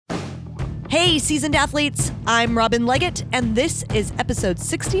Hey, seasoned athletes, I'm Robin Leggett, and this is episode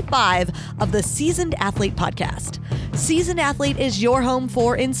 65 of the Seasoned Athlete Podcast. Seasoned Athlete is your home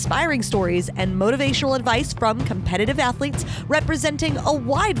for inspiring stories and motivational advice from competitive athletes representing a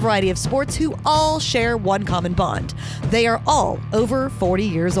wide variety of sports who all share one common bond. They are all over 40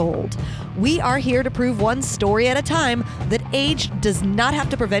 years old. We are here to prove one story at a time that age does not have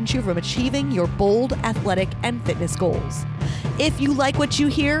to prevent you from achieving your bold athletic and fitness goals. If you like what you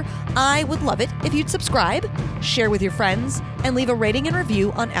hear, I would love it if you'd subscribe, share with your friends, and leave a rating and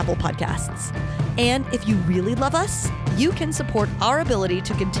review on Apple Podcasts. And if you really love us, you can support our ability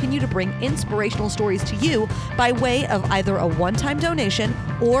to continue to bring inspirational stories to you by way of either a one-time donation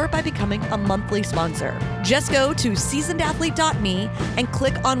or by becoming a monthly sponsor. Just go to seasonedathlete.me and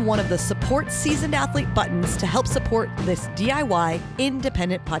click on one of the Support Seasoned Athlete buttons to help support this DIY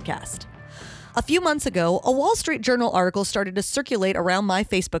independent podcast. A few months ago, a Wall Street Journal article started to circulate around my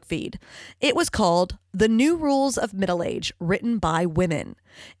Facebook feed. It was called The New Rules of Middle Age, written by women.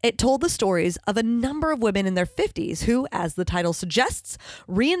 It told the stories of a number of women in their 50s who, as the title suggests,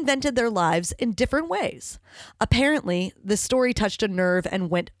 reinvented their lives in different ways. Apparently, the story touched a nerve and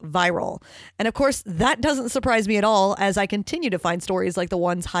went viral. And of course, that doesn't surprise me at all, as I continue to find stories like the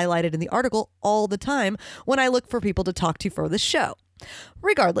ones highlighted in the article all the time when I look for people to talk to for this show.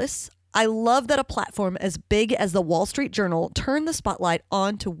 Regardless, I love that a platform as big as the Wall Street Journal turned the spotlight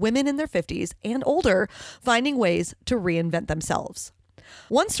on to women in their 50s and older finding ways to reinvent themselves.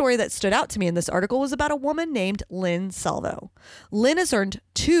 One story that stood out to me in this article was about a woman named Lynn Salvo. Lynn has earned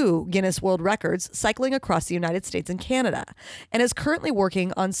 2 Guinness World Records cycling across the United States and Canada, and is currently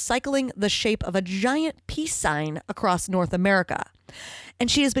working on cycling the shape of a giant peace sign across North America. And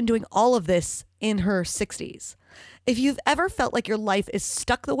she has been doing all of this in her 60s. If you've ever felt like your life is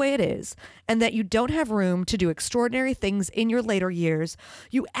stuck the way it is and that you don't have room to do extraordinary things in your later years,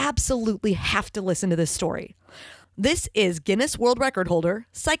 you absolutely have to listen to this story. This is Guinness World Record holder,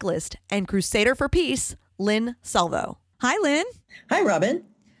 cyclist, and crusader for peace, Lynn Salvo. Hi, Lynn. Hi, Robin.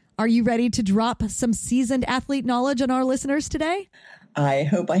 Are you ready to drop some seasoned athlete knowledge on our listeners today? I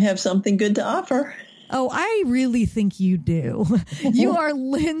hope I have something good to offer. Oh, I really think you do. You are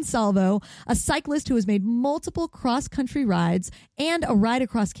Lynn Salvo, a cyclist who has made multiple cross-country rides and a ride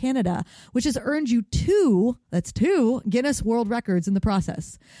across Canada, which has earned you 2 Guinness World Records in the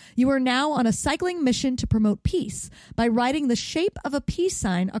process. You are now on a cycling mission to promote peace by riding the shape of a peace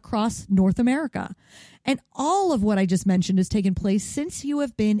sign across North America. And all of what I just mentioned has taken place since you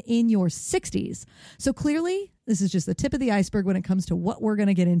have been in your 60s. So clearly, this is just the tip of the iceberg when it comes to what we're going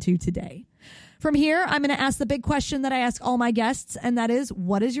to get into today. From here, I'm going to ask the big question that I ask all my guests, and that is,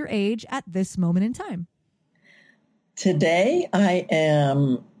 what is your age at this moment in time? Today, I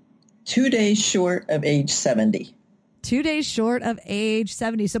am 2 days short of age 70. 2 days short of age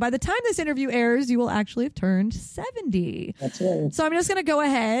 70. So by the time this interview airs, you will actually have turned 70. That's right. So I'm just going to go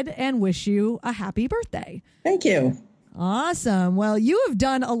ahead and wish you a happy birthday. Thank you. Awesome. Well, you have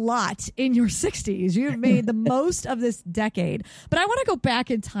done a lot in your 60s. You've made the most of this decade. But I want to go back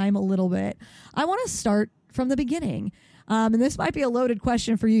in time a little bit. I want to start from the beginning. And this might be a loaded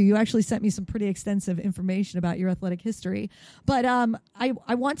question for you. You actually sent me some pretty extensive information about your athletic history. But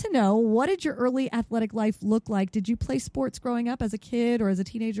I want to know, what did your early athletic life look like? Did you play sports growing up as a kid or as a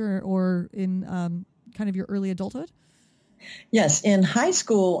teenager or in kind of your early adulthood? Yes. In high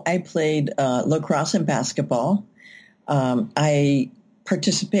school, I played lacrosse and basketball. I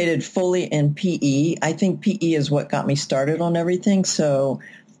participated fully in PE. I think PE is what got me started on everything. So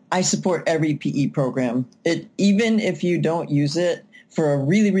I support every PE program. Even if you don't use it for a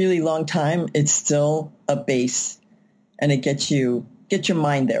really, really long time, it's still a base, and it gets your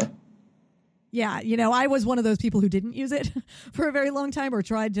mind there. Yeah. You know, I was one of those people who didn't use it for a very long time, or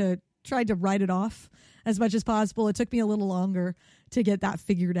tried to write it off as much as possible. It took me a little longer to get that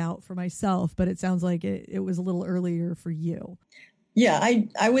figured out for myself, but it sounds like it was a little earlier for you. Yeah,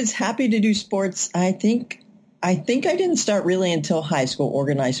 I was happy to do sports. I think I didn't start really until high school,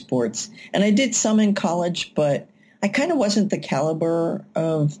 organized sports. And I did some in college, but I kind of wasn't the caliber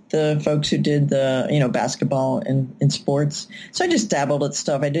of the folks who did the, basketball and sports. So I just dabbled at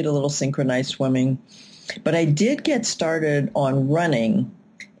stuff. I did a little synchronized swimming. But I did get started on running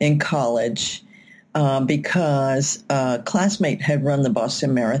in college because a classmate had run the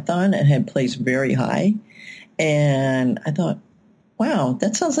Boston Marathon and had placed very high. And I thought, wow,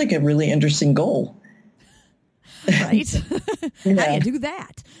 that sounds like a really interesting goal. Right. Yeah. How do you do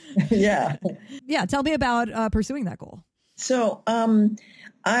that? Yeah. Yeah. Tell me about pursuing that goal. So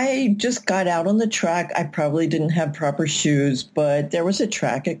I just got out on the track. I probably didn't have proper shoes, but there was a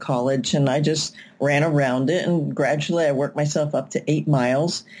track at college and I just ran around it, and gradually I worked myself up to 8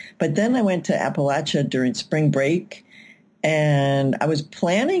 miles. But then I went to Appalachia during spring break, and I was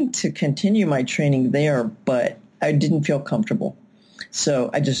planning to continue my training there, but I didn't feel comfortable.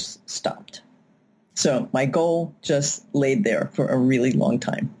 So I just stopped. So my goal just laid there for a really long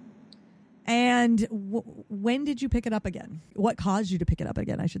time. And when did you pick it up again? What caused you to pick it up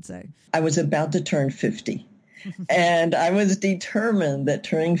again, I should say? I was about to turn 50. And I was determined that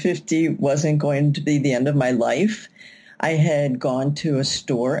turning 50 wasn't going to be the end of my life. I had gone to a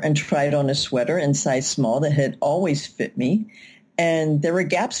store and tried on a sweater in size small that had always fit me. And there were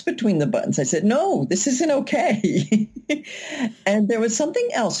gaps between the buttons. I said, no, this isn't okay. And there was something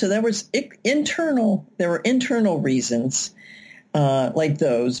else. So there were internal reasons like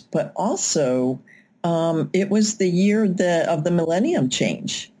those, but also it was the year of the millennium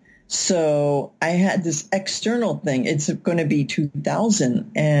change. So I had this external thing. It's going to be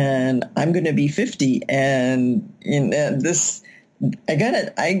 2000 and I'm going to be 50. And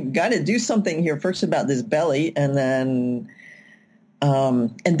I got to do something here first about this belly. And then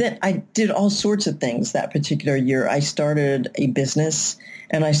I did all sorts of things that particular year. I started a business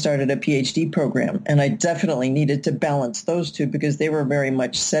and I started a PhD program, and I definitely needed to balance those two because they were very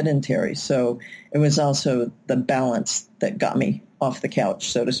much sedentary. So it was also the balance that got me off the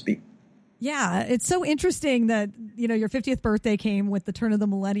couch, so to speak. Yeah, it's so interesting that, your 50th birthday came with the turn of the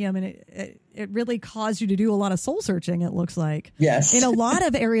millennium, and it really caused you to do a lot of soul searching, it looks like. Yes. In a lot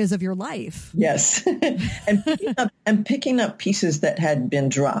of areas of your life. Yes. and picking up pieces that had been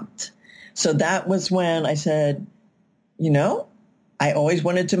dropped. So that was when I said, I always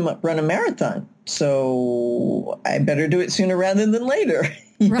wanted to run a marathon, so I better do it sooner rather than later.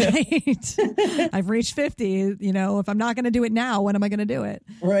 Right. I've reached 50. If I'm not going to do it now, when am I going to do it?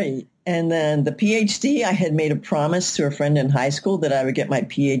 Right. And then the PhD, I had made a promise to a friend in high school that I would get my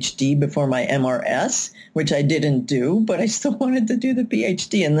PhD before my MRS, which I didn't do, but I still wanted to do the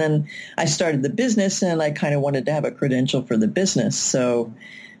PhD. And then I started the business, and I kind of wanted to have a credential for the business. So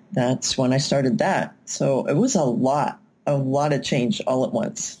that's when I started that. So it was a lot of change all at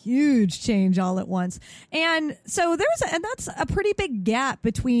once. Huge change all at once. And so that's a pretty big gap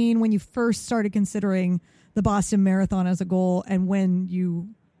between when you first started considering the Boston Marathon as a goal and when you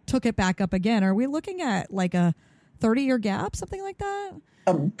took it back up again. Are we looking at like a 30-year gap, something like that?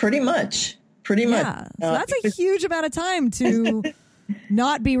 Pretty much. So that's a huge amount of time to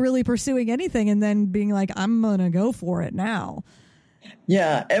not be really pursuing anything and then being like, I'm going to go for it now.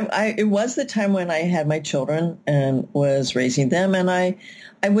 Yeah, it was the time when I had my children and was raising them, and I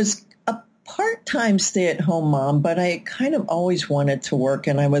was a part-time stay-at-home mom, but I kind of always wanted to work,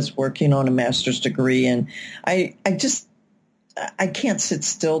 and I was working on a master's degree, and I can't sit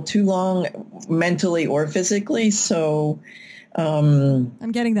still too long mentally or physically, so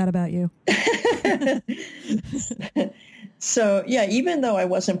I'm getting that about you. So, yeah, even though I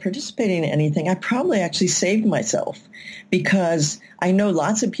wasn't participating in anything, I probably actually saved myself because I know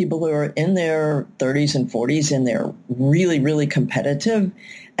lots of people who are in their 30s and 40s and they're really, really competitive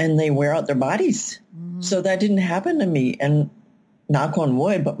and they wear out their bodies. Mm-hmm. So that didn't happen to me. And knock on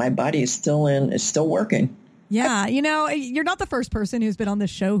wood, but my body is still working. Yeah. You're not the first person who's been on this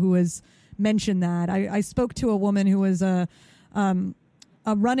show who has mentioned that. I spoke to a woman who was running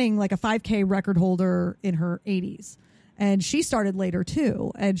like a 5K record holder in her 80s. And she started later,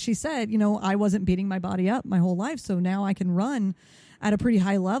 too. And she said, I wasn't beating my body up my whole life. So now I can run at a pretty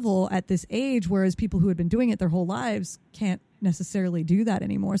high level at this age, whereas people who had been doing it their whole lives can't necessarily do that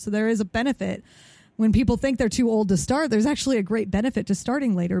anymore. So there is a benefit. When people think they're too old to start, there's actually a great benefit to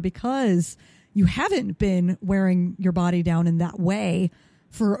starting later because you haven't been wearing your body down in that way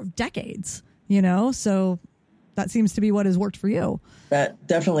for decades, So that seems to be what has worked for you. That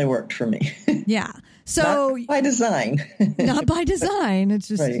definitely worked for me. Yeah. So not by design. Not by design. It's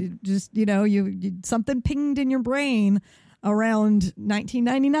just, right. you something pinged in your brain around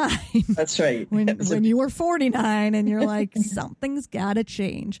 1999. That's right. when you were 49 and you're like, something's got to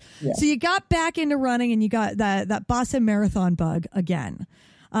change. Yeah. So you got back into running and you got that Boston Marathon bug again.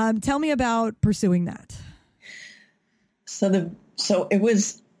 Tell me about pursuing that. So it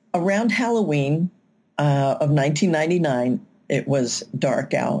was around Halloween of 1999. It was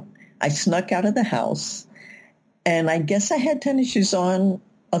dark out. I snuck out of the house, and I guess I had tennis shoes on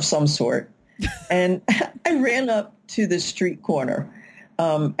of some sort, and I ran up to the street corner.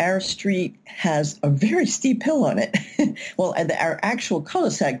 Our street has a very steep hill on it. Well, our actual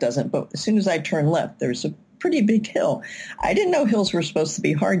cul-de-sac doesn't, but as soon as I turn left, there's a pretty big hill. I didn't know hills were supposed to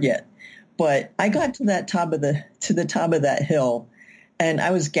be hard yet, but I got to the top of that hill, and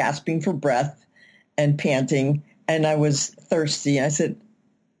I was gasping for breath and panting, and I was thirsty. I said,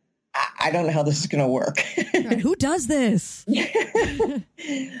 I don't know how this is going to work. Right, who does this?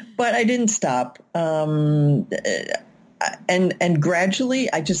 But I didn't stop. And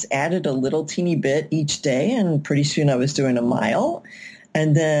gradually I just added a little teeny bit each day, and pretty soon I was doing a mile.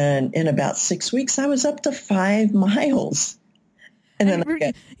 And then in about 6 weeks, I was up to 5 miles. And then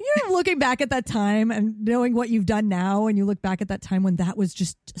you're looking back at that time and knowing what you've done now, and you look back at that time when that was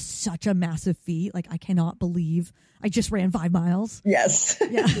just such a massive feat. Like, I cannot believe I just ran 5 miles. Yes.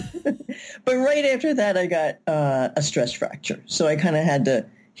 Yeah. But right after that, I got a stress fracture. So I kind of had to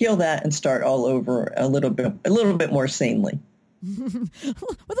heal that and start all over a little bit more sanely. With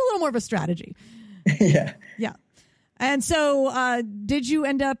a little more of a strategy. Yeah. Yeah. And so did you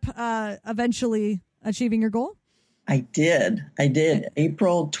end up eventually achieving your goal? I did.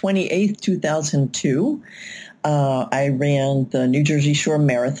 April 28th, 2002, I ran the New Jersey Shore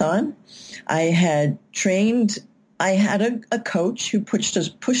Marathon. I had trained, I had a coach who pushed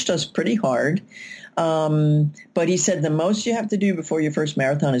us pretty hard. But he said the most you have to do before your first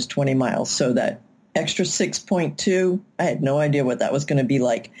marathon is 20 miles. So that extra 6.2, I had no idea what that was going to be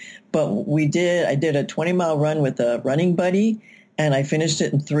like. But I did a 20-mile run with a running buddy, and I finished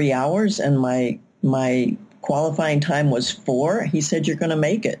it in 3 hours, and my qualifying time was 4. He said, "You're going to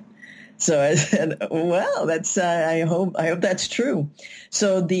make it." So I said, "Well, that's I hope that's true."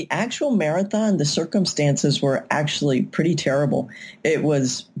 So the actual marathon, the circumstances were actually pretty terrible. It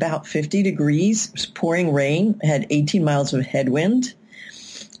was about 50 degrees, it was pouring rain, I had 18 miles of headwind,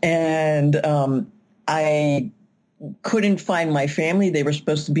 and I couldn't find my family. They were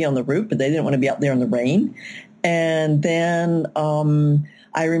supposed to be on the route, but they didn't want to be out there in the rain. And then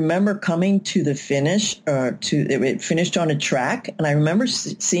I remember coming to the finish, it finished on a track, and I remember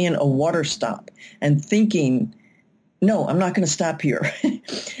seeing a water stop and thinking, no, I'm not going to stop here.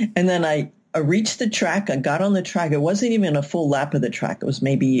 And then I reached the track. I got on the track. It wasn't even a full lap of the track. It was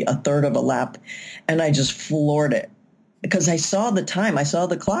maybe a third of a lap, and I just floored it. Because I saw the time, I saw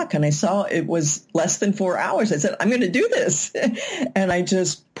the clock, and I saw it was less than 4 hours. I said, I'm going to do this. And I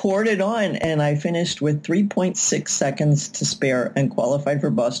just poured it on, and I finished with 3.6 seconds to spare and qualified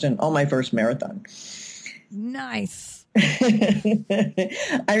for Boston on my first marathon. Nice.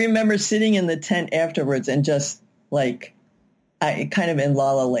 I remember sitting in the tent afterwards and just like, I kind of in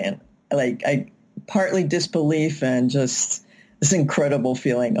La La Land, like I partly disbelief and just this incredible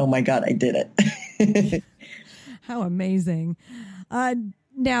feeling. Oh my God, I did it. How amazing.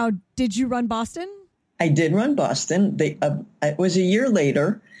 Now, did you run Boston? I did run Boston. It was a year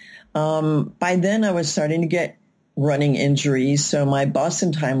later. By then, I was starting to get running injuries. So my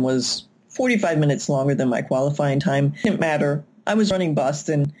Boston time was 45 minutes longer than my qualifying time. It didn't matter. I was running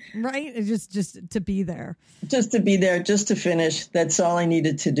Boston. Right? Just to be there. Just to be there, just to finish. That's all I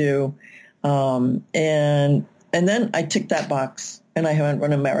needed to do. And then I ticked that box, and I haven't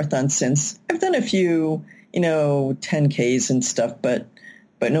run a marathon since. I've done a few 10Ks and stuff, but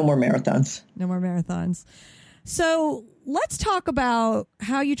no more marathons. No more marathons. So let's talk about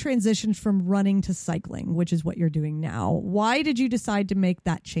how you transitioned from running to cycling, which is what you're doing now. Why did you decide to make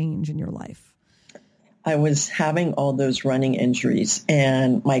that change in your life? I was having all those running injuries,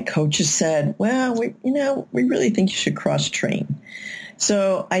 and my coaches said, well, we really think you should cross-train.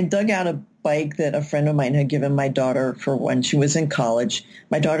 So I dug out a bike that a friend of mine had given my daughter for when she was in college.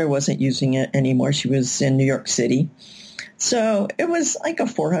 My daughter wasn't using it anymore. She was in New York City. So it was like a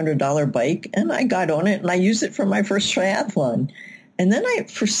 $400 bike, and I got on it, and I used it for my first triathlon. And then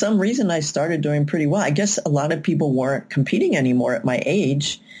for some reason, I started doing pretty well. I guess a lot of people weren't competing anymore at my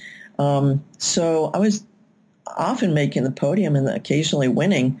age. So I was often making the podium and occasionally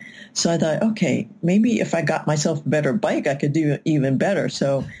winning. So I thought, okay, maybe if I got myself a better bike, I could do even better.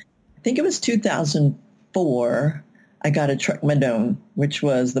 So I think it was 2004, I got a Trek Madone, which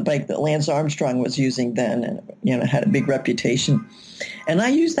was the bike that Lance Armstrong was using then, and had a big reputation. And I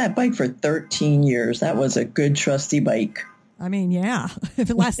used that bike for 13 years. That was a good, trusty bike. I mean, yeah,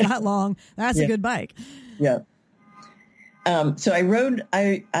 if it lasts that long, that's a good bike. Yeah. So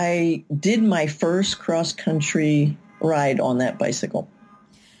I did my first cross-country ride on that bicycle.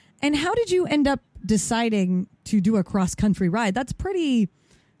 And how did you end up deciding to do a cross-country ride? That's pretty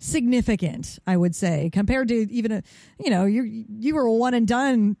significant, I would say, compared to even you were a one and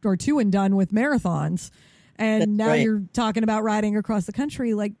done or two and done with marathons, and That's now right. You're talking about riding across the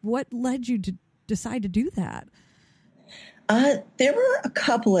country. Like, what led you to decide to do that? There were a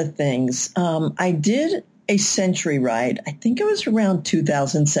couple of things. I did a century ride. I think it was around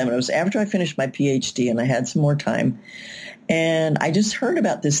 2007. It was after I finished my PhD and I had some more time. And I just heard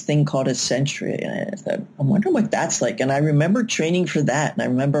about this thing called a century. And I thought, I wonder what that's like. And I remember training for that. And I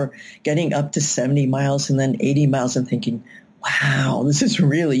remember getting up to 70 miles and then 80 miles and thinking, wow, this is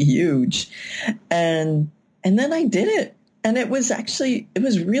really huge. And then I did it. And it was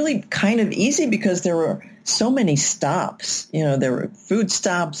really kind of easy because there were so many stops. There were food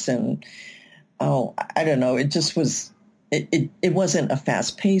stops and, I don't know. It just was, it wasn't a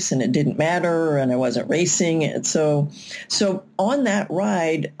fast pace and it didn't matter and I wasn't racing. And so on that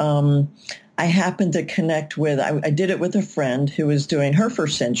ride, I happened to connect with, I did it with a friend who was doing her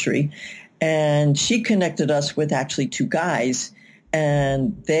first century, and she connected us with actually two guys.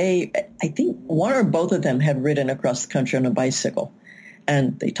 And I think one or both of them had ridden across the country on a bicycle.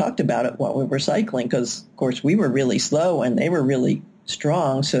 And they talked about it while we were cycling because, of course, we were really slow and they were really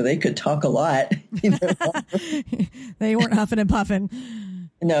strong, so they could talk a lot. They weren't huffing and puffing.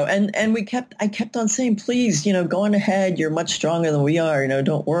 No, and I kept on saying, please, go on ahead. You're much stronger than we are.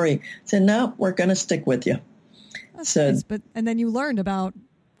 Don't worry. I said, no, we're going to stick with you. That's nice, and then you learned about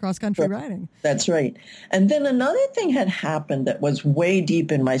cross-country riding. That's right. And then another thing had happened that was way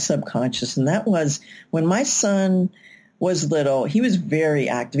deep in my subconscious, and that was when my son was little, he was very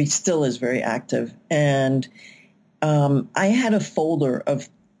active. He still is very active. And I had a folder of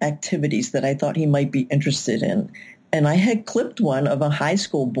activities that I thought he might be interested in. And I had clipped one of a high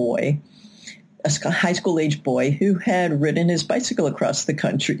school boy, a high school age boy who had ridden his bicycle across the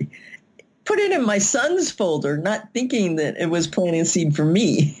country. Put it in my son's folder, not thinking that it was planting a seed for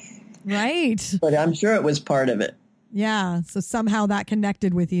me. Right. But I'm sure it was part of it. Yeah. So somehow that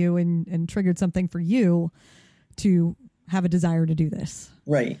connected with you and triggered something for you to have a desire to do this.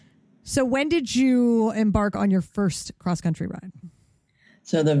 Right. So when did you embark on your first cross-country ride?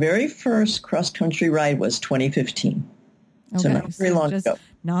 So the very first cross-country ride was 2015. Okay. So not very long ago.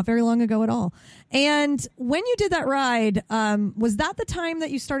 Not very long ago at all. And when you did that ride, was that the time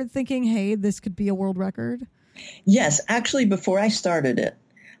that you started thinking, hey, this could be a world record? Yes. Actually, before I started it,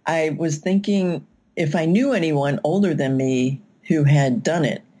 I was thinking if I knew anyone older than me who had done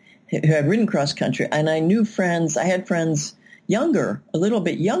it, who had ridden cross-country, and I had friends younger, a little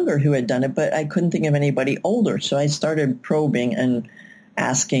bit younger who had done it, but I couldn't think of anybody older. So I started probing and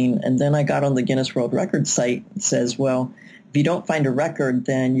asking, and then I got on the Guinness World Records site. It says, well, if you don't find a record,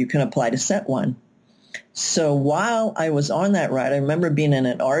 then you can apply to set one. So while I was on that ride, I remember being in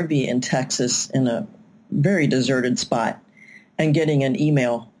an RV in Texas in a very deserted spot and getting an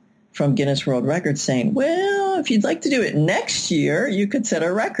email from Guinness World Records saying, well, if you'd like to do it next year, you could set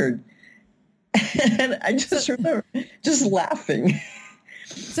a record. And I just remember just laughing.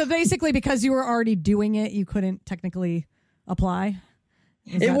 So basically, because you were already doing it, you couldn't technically apply?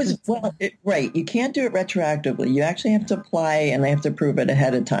 Right. You can't do it retroactively. You actually have to apply and they have to prove it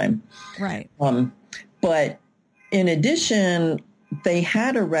ahead of time. Right. But in addition, they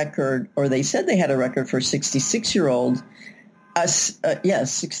had a record, or they said they had a record for a 66-year-old.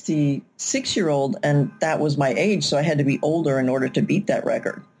 66-year-old, and that was my age, so I had to be older in order to beat that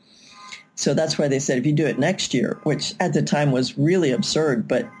record. So that's why they said if you do it next year, which at the time was really absurd,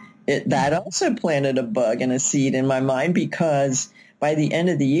 but that also planted a bug and a seed in my mind because by the end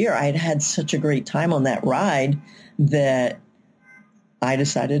of the year, I had had such a great time on that ride that I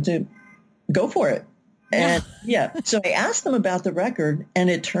decided to go for it. And so I asked them about the record, and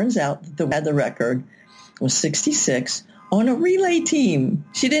it turns out that the record was 66 on a relay team.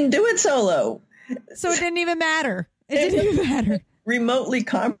 She didn't do it solo. So it didn't even matter. It didn't even matter. Remotely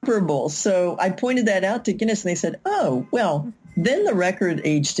comparable. So I pointed that out to Guinness, and they said, oh, well, then the record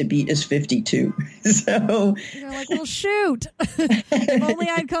age to beat is 52. So you're like, well, shoot. If only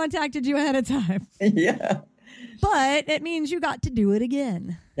I'd contacted you ahead of time. Yeah. But it means you got to do it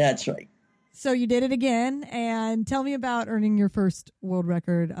again. That's right. So you did it again. And tell me about earning your first world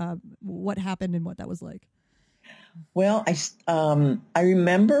record. What happened and what that was like? Well, I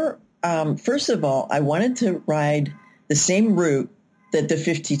remember, first of all, I wanted to ride the same route that the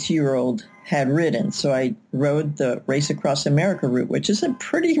 52-year-old had ridden. So I rode the Race Across America route, which is a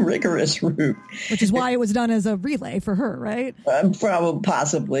pretty rigorous route. Which is why it was done as a relay for her, right?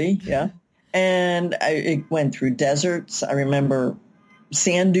 Possibly, yeah. And it went through deserts. I remember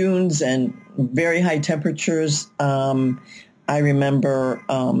sand dunes and very high temperatures. I remember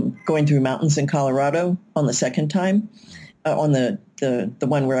going through mountains in Colorado on the second time, on the the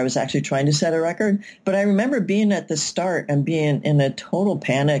one where I was actually trying to set a record. But I remember being at the start and being in a total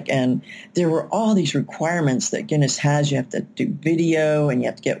panic. And there were all these requirements that Guinness has. You have to do video and you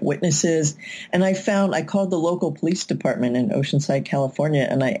have to get witnesses. And I called the local police department in Oceanside, California,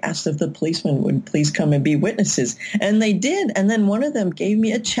 and I asked if the policemen would please come and be witnesses. And they did. And then one of them gave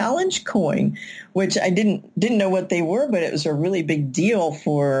me a challenge coin, which I didn't know what they were, but it was a really big deal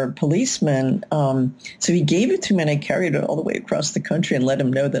for policemen. So he gave it to me and I carried it all the way across the country and let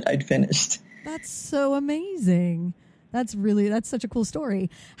him know that I'd finished. That's so amazing. That's such a cool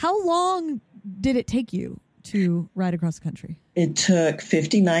story. How long did it take you to ride across the country? It took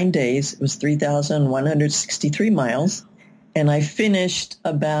 59 days. It was 3,163 miles. And I finished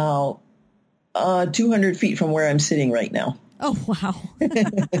about 200 feet from where I'm sitting right now. Oh, wow.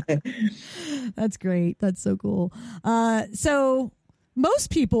 That's great. That's so cool. So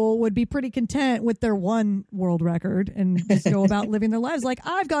most people would be pretty content with their one world record and just go about living their lives like,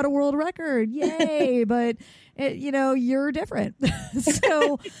 I've got a world record. Yay. But, you're different.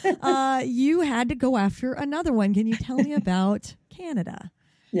 So you had to go after another one. Can you tell me about Canada?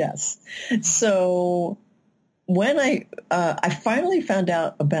 Yes. So when I finally found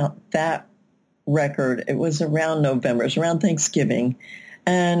out about that record, it was around November, it was around Thanksgiving.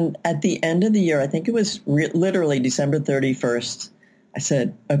 And at the end of the year, I think it was literally December 31st, I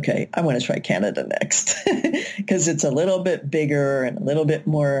said, okay, I want to try Canada next because it's a little bit bigger and a little bit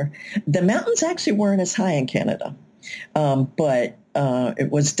more. The mountains actually weren't as high in Canada, but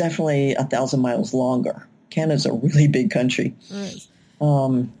it was definitely 1,000 miles longer. Canada's a really big country. Nice.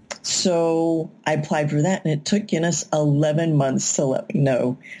 So I applied for that, and it took Guinness 11 months to let me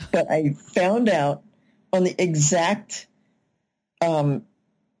know. But I found out on the exact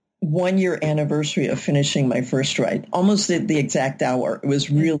 1-year anniversary of finishing my first ride, almost at the exact hour. It was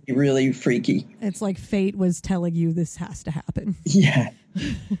really, really freaky. It's like fate was telling you this has to happen. Yeah.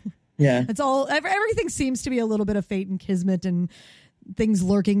 Yeah. It's all, everything seems to be a little bit of fate and kismet and things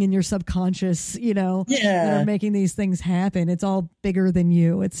lurking in your subconscious, that are making these things happen. It's all bigger than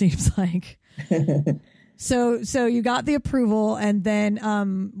you, it seems like. So you got the approval, and then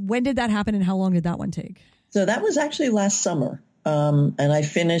when did that happen and how long did that one take? So that was actually last summer. And I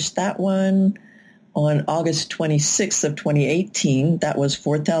finished that one on August 26th of 2018. That was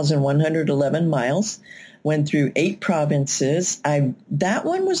 4,111 miles. Went through 8 provinces. That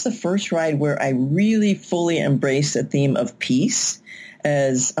one was the first ride where I really fully embraced the theme of peace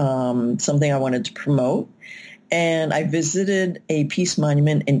as something I wanted to promote. And I visited a peace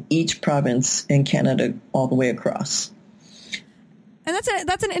monument in each province in Canada all the way across. And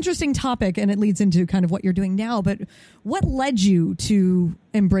that's an interesting topic, and it leads into kind of what you're doing now. But what led you to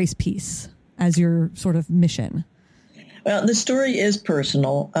embrace peace as your sort of mission? Well, the story is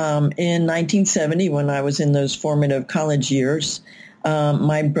personal. In 1970, when I was in those formative college years,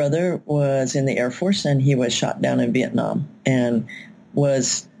 my brother was in the Air Force, and he was shot down in Vietnam and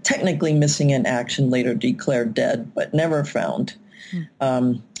was technically missing in action, later declared dead, but never found.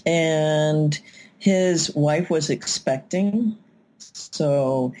 And his wife was expecting.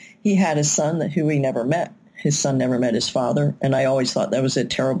 So he had a son who he never met. His son never met his father. And I always thought that was a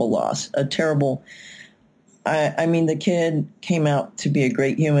terrible loss, I mean, the kid came out to be a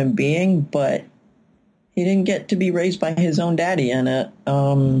great human being, but he didn't get to be raised by his own daddy. And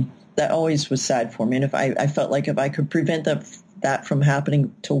that always was sad for me. And I felt like if I could prevent that from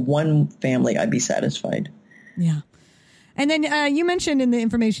happening to one family, I'd be satisfied. Yeah. And then you mentioned in the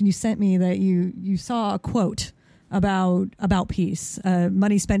information you sent me that you saw a quote about peace,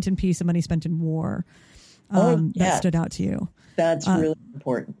 money spent in peace and money spent in war. That stood out to you. That's really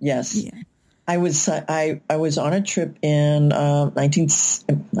important. Yes. Yeah. I was on a trip in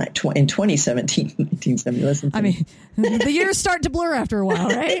 2017. I mean, the years start to blur after a while,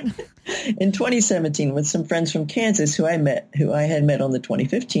 right? In 2017, with some friends from Kansas who I had met on the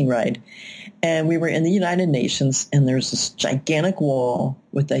 2015 ride, and we were in the United Nations, and there's this gigantic wall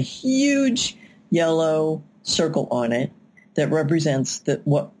with a huge yellow circle on it that represents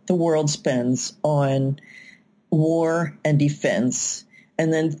what the world spends on war and defense.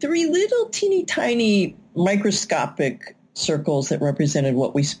 And then 3 little teeny tiny microscopic circles that represented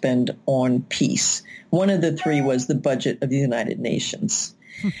what we spend on peace. One of the 3 was the budget of the United Nations.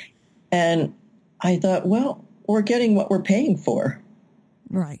 And I thought, well, we're getting what we're paying for.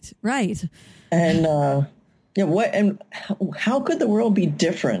 Right. And how could the world be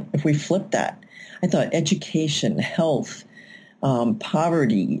different if we flipped that? I thought education, health,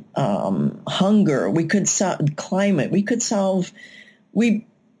 poverty, hunger, we could solve climate, we could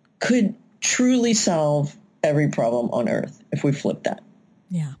truly solve every problem on earth if we flip that.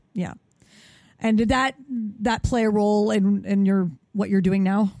 Yeah. And did that play a role in what you're doing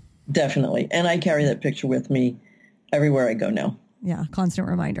now? Definitely. And I carry that picture with me everywhere I go now. Yeah, constant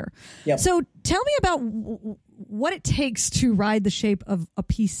reminder. Yep. So tell me about what it takes to ride the shape of a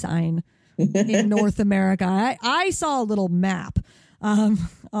peace sign in North America. I saw a little map on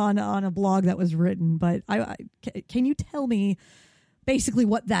a blog that was written, but can you tell me basically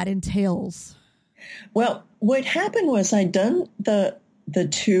what that entails? Well, what happened was I'd done the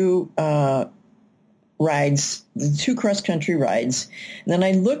two rides, the two cross-country rides. And then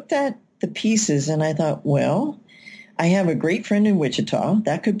I looked at the pieces and I thought, well, I have a great friend in Wichita.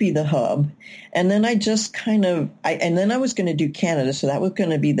 That could be the hub. And then I just and then I was going to do Canada. So that was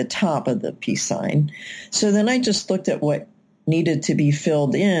going to be the top of the peace sign. So then I just looked at what needed to be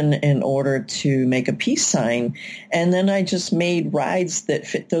filled in order to make a peace sign. And then I just made rides that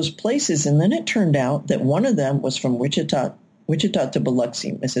fit those places. And then it turned out that one of them was from Wichita to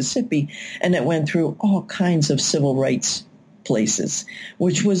Biloxi, Mississippi. And it went through all kinds of civil rights places,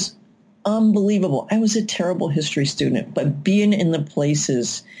 which was unbelievable. I was a terrible history student, but being in the place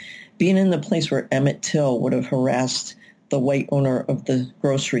where Emmett Till would have harassed the white owner of the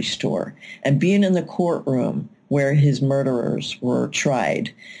grocery store, and being in the courtroom where his murderers were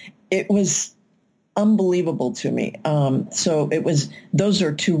tried, it was unbelievable to me. So those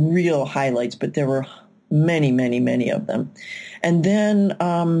are two real highlights, but there were many, many, many of them. And then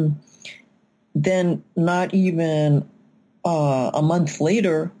not even a month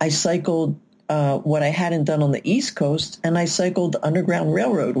later, I cycled what I hadn't done on the East Coast, and I cycled the Underground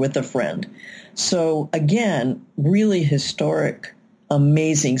Railroad with a friend. So again, really historic,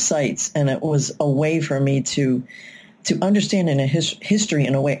 amazing sites, and it was a way for me to understand in a history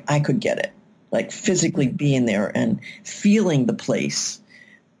in a way I could get it, like physically being there and feeling the place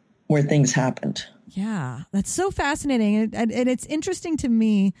where things happened. Yeah, that's so fascinating, and it's interesting to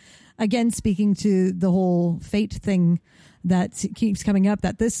me. Again, speaking to the whole fate thing that keeps coming up,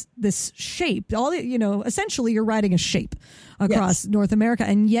 that this shape, essentially you're riding a shape across North America,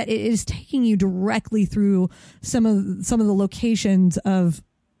 and yet it is taking you directly through some of the locations of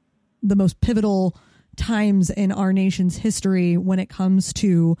the most pivotal times in our nation's history when it comes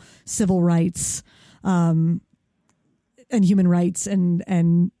to civil rights and human rights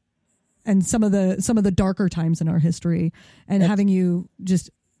and some of the darker times in our history, and having you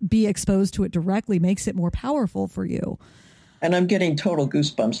just be exposed to it directly makes it more powerful for you. And I'm getting total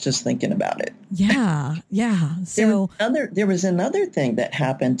goosebumps just thinking about it. Yeah, yeah. So there was another thing that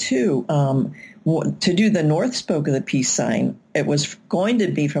happened too. To do the North Spoke of the peace sign, it was going to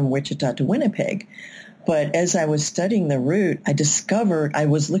be from Wichita to Winnipeg. But as I was studying the route, I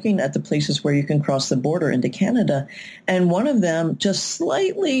was looking at the places where you can cross the border into Canada, and one of them just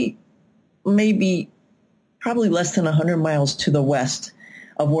slightly, probably less than 100 miles to the west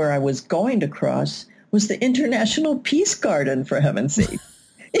of where I was going to cross, was the International Peace Garden, for heaven's sake.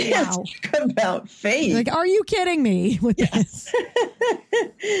 Yes, wow. Talk about fate. Like, are you kidding me with this?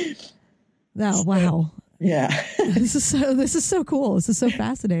 Oh, wow. Yeah. This is so cool. This is so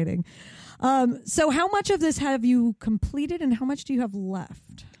fascinating. So how much of this have you completed, and how much do you have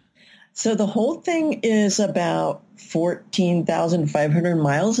left? So the whole thing is about 14,500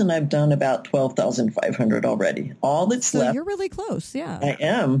 miles, and I've done about 12,500 already. All that's left. So you're really close. Yeah. I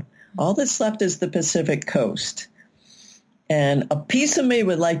am. All that's left is the Pacific Coast. And a piece of me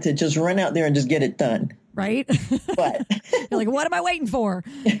would like to just run out there and just get it done. Right? But you're like, what am I waiting for?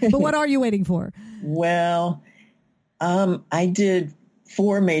 But what are you waiting for? Well, I did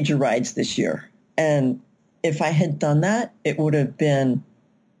 4 major rides this year. And if I had done that, it would have been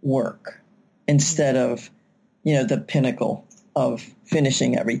work instead of, the pinnacle of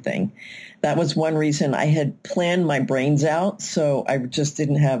finishing everything. That was one reason I had planned my brains out, so I just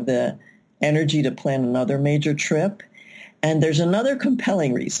didn't have the energy to plan another major trip. And there's another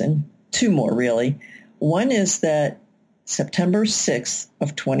compelling reason, 2 more really. One is that September 6th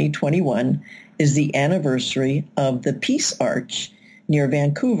of 2021 is the anniversary of the Peace Arch near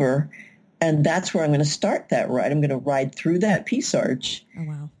Vancouver, and that's where I'm going to start that ride. I'm going to ride through that Peace Arch. Oh,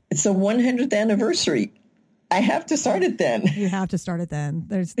 wow. It's the 100th anniversary. I have to start it then. You have to start it then.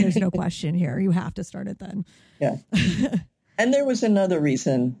 There's no question here. You have to start it then. Yeah. And there was another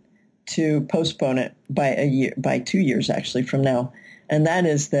reason to postpone it by 2 years actually from now. And that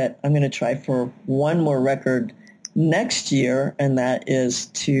is that I'm going to try for one more record next year. And that is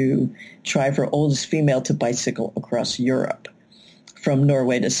to try for oldest female to bicycle across Europe from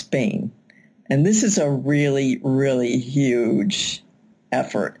Norway to Spain. And this is a really, really huge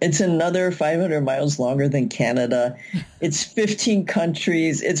effort. It's another 500 miles longer than Canada. It's 15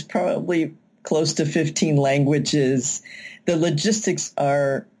 countries. It's probably close to 15 languages. The logistics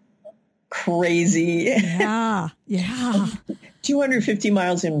are crazy. Yeah. Yeah. 250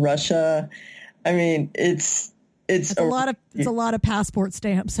 miles in Russia. I mean, it's a lot of passport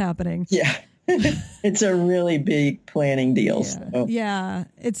stamps happening. Yeah. It's a really big planning deal. Yeah. So. Yeah.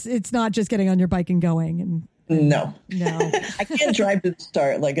 It's not just getting on your bike and going and No. I can't drive to the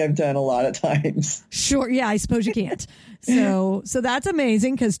start like I've done a lot of times. Sure. Yeah, I suppose you can't. So that's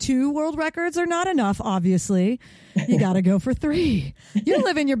amazing because 2 world records are not enough, obviously. You got to go for 3. You're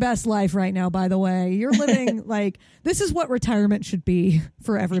living your best life right now, by the way. You're living like this is what retirement should be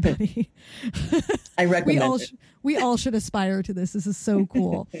for everybody. I recommend it. We all should aspire to this. This is so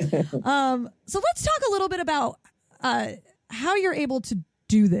cool. So let's talk a little bit about how you're able to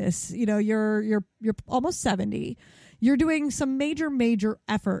do this. You know, you're almost 70. You're doing some major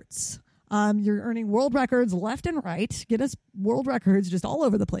efforts. You're earning world records left and right. Guinness world records just all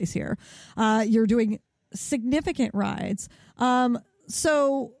over the place here. You're doing significant rides.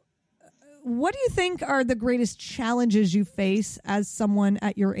 So what do you think are the greatest challenges you face as someone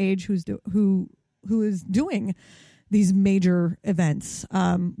at your age who is doing these major events?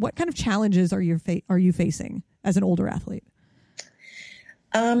 What kind of challenges are you facing as an older athlete?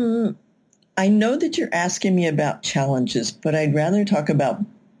 I know that you're asking me about challenges, but I'd rather talk about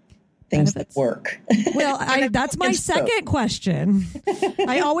things that work. Well, that's my second question.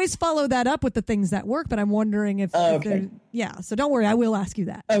 I always follow that up with the things that work, but I'm wondering if so don't worry, I will ask you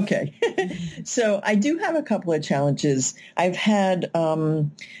that. Okay. So I do have a couple of challenges. I've had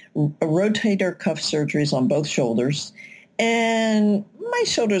rotator cuff surgeries on both shoulders, and my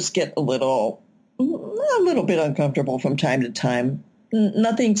shoulders get a little bit uncomfortable from time to time.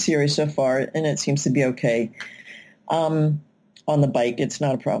 Nothing serious so far, and it seems to be okay. On the bike, it's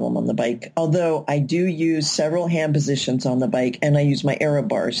not a problem on the bike. Although I do use several hand positions on the bike, and I use my aero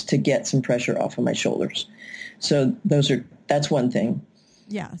bars to get some pressure off of my shoulders. So that's one thing.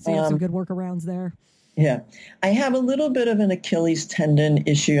 Yeah, so you have some good workarounds there. Yeah. I have a little bit of an Achilles tendon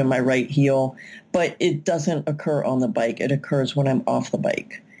issue in my right heel, but it doesn't occur on the bike. It occurs when I'm off the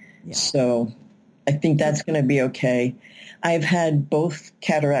bike. Yeah. So I think that's going to be okay. I've had both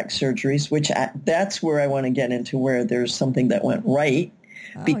cataract surgeries, that's where I want to get into where there's something that went right,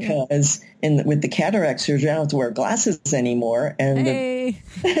 because with the cataract surgery, I don't have to wear glasses anymore. And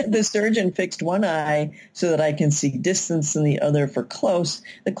the surgeon fixed one eye so that I can see distance and the other for close.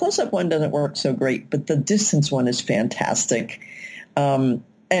 The close-up one doesn't work so great, but the distance one is fantastic. And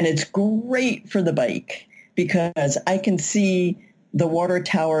it's great for the bike because I can see the water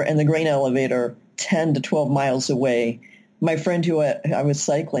tower and the grain elevator 10 to 12 miles away. My friend who I was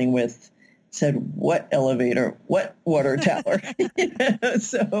cycling with said, "What elevator? What water tower?"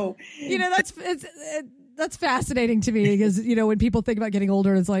 So that's fascinating to me because when people think about getting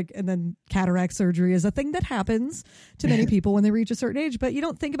older, it's like, and then cataract surgery is a thing that happens to many people when they reach a certain age, but you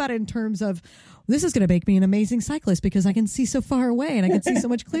don't think about it in terms of this is going to make me an amazing cyclist because I can see so far away and I can see so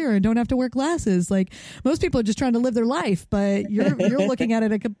much clearer and don't have to wear glasses. Like most people are just trying to live their life, but you're looking at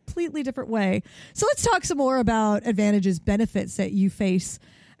it a completely different way. So let's talk some more about advantages, benefits that you face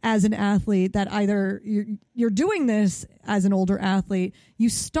as an athlete, that either you're doing this as an older athlete, you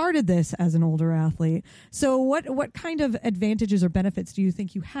started this as an older athlete. So what kind of advantages or benefits do you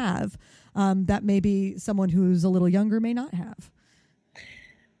think you have that maybe someone who's a little younger may not have?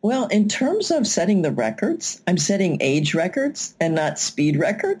 Well, in terms of setting the records, I'm setting age records and not speed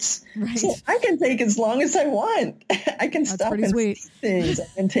records. Right. So I can take as long as I want. I can stop and see things. I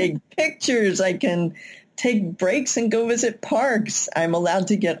can take pictures. I can take breaks and go visit parks. I'm allowed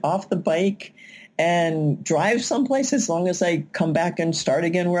to get off the bike and drive someplace as long as I come back and start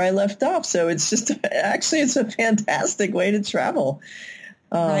again where I left off. So it's it's a fantastic way to travel.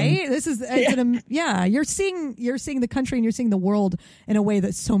 Right. This is, you're seeing the country and you're seeing the world in a way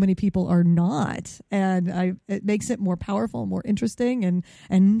that so many people are not. And it makes it more powerful, more interesting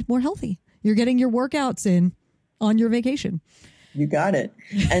and more healthy. You're getting your workouts in on your vacation. You got it.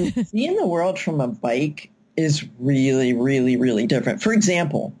 And seeing the world from a bike is really, really, really different. For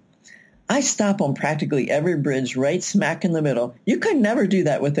example, I stop on practically every bridge right smack in the middle. You could never do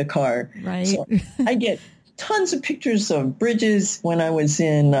that with a car. Right. So I get tons of pictures of bridges when I was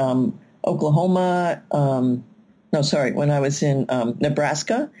in Oklahoma. When I was in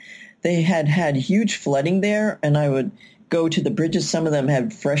Nebraska. They had huge flooding there, and I would go to the bridges. Some of them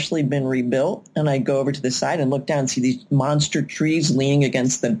had freshly been rebuilt, and I'd go over to the side and look down and see these monster trees leaning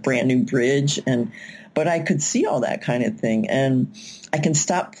against the brand new bridge. But I could see all that kind of thing, and I can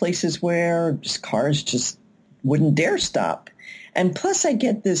stop places where cars just wouldn't dare stop. And plus, I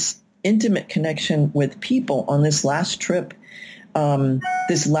get this intimate connection with people on this last trip.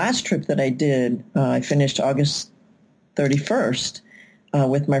 This last trip that I did, I finished August 31st.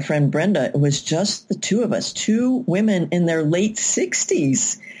 with my friend Brenda. It was just the two of us, two women in their late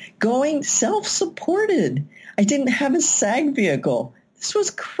 60s, going self-supported. I didn't have a SAG vehicle. This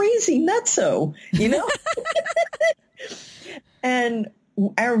was crazy nutso, you know? And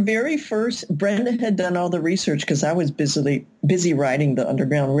our very first, Brenda had done all the research because I was busy riding the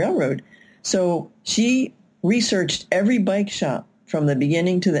Underground Railroad. So she researched every bike shop from the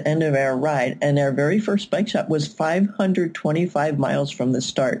beginning to the end of our ride. And our very first bike shop was 525 miles from the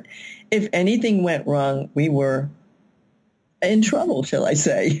start. If anything went wrong, we were in trouble, shall I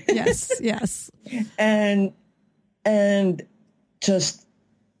say. Yes, yes. And just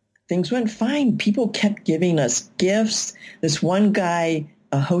things went fine. People kept giving us gifts. This one guy,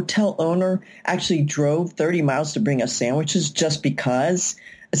 a hotel owner, actually drove 30 miles to bring us sandwiches just because.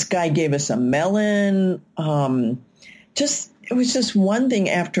 This guy gave us a melon. It was just one thing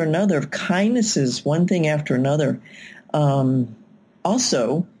after another, kindnesses, one thing after another.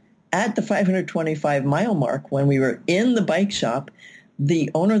 Also, at the 525-mile mark, when we were in the bike shop, the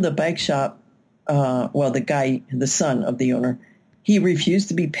owner of the bike shop, the son of the owner, he refused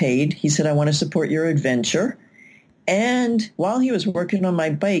to be paid. He said, I want to support your adventure. And while he was working on my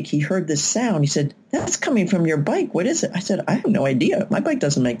bike, he heard this sound. He said, that's coming from your bike. What is it? I said, I have no idea. My bike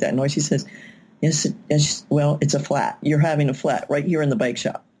doesn't make that noise. He says, yes, well, it's a flat. You're having a flat right here in the bike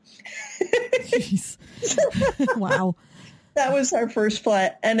shop. Jeez. Wow. That was our first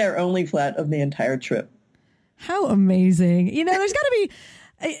flat and our only flat of the entire trip. How amazing. You know, there's got to be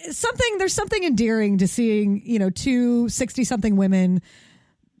there's something endearing to seeing, you know, two 60-something women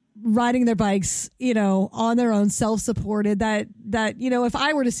riding their bikes, you know, on their own, self-supported, that, you know, if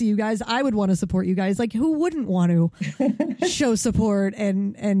I were to see you guys, I would want to support you guys. Like, who wouldn't want to show support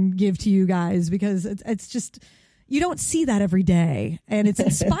and give to you guys? Because it's just, you don't see that every day, and it's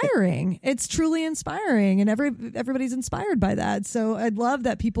inspiring. It's truly inspiring, and everybody's inspired by that. So I'd love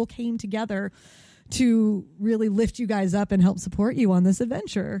that people came together to really lift you guys up and help support you on this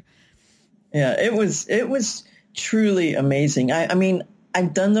adventure. Yeah, it was truly amazing. I mean,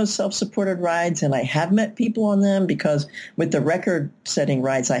 I've done those self-supported rides, and I have met people on them because with the record-setting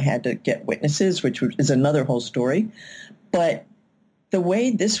rides, I had to get witnesses, which is another whole story. But the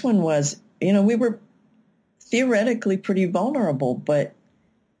way this one was, you know, we were theoretically pretty vulnerable, but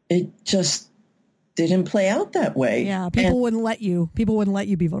it just didn't play out that way. Yeah, people wouldn't let you be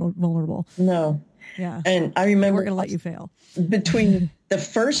vulnerable. No. Yeah. And I remember we're going to let you fail. Between the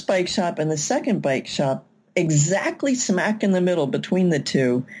first bike shop and the second bike shop, exactly smack in the middle between the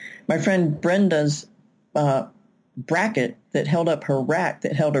two, my friend Brenda's bracket that held up her rack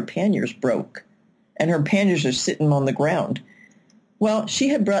that held her panniers broke, and her panniers are sitting on the ground. Well, she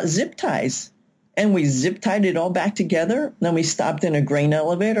had brought zip ties, and we zip tied it all back together. Then we stopped in a grain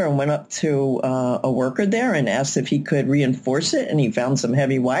elevator and went up to a worker there and asked if he could reinforce it, and he found some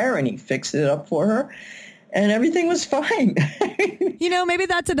heavy wire and he fixed it up for her. And everything was fine. You know, maybe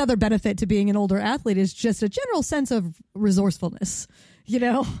that's another benefit to being an older athlete, is just a general sense of resourcefulness, you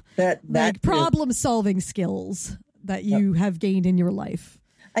know, that like problem-solving skills that you have gained in your life.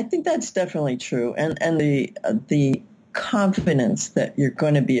 I think that's definitely true. And the confidence that you're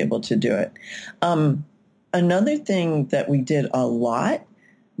going to be able to do it. Another thing that we did a lot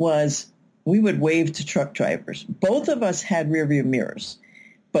was we would wave to truck drivers. Both of us had rear view mirrors.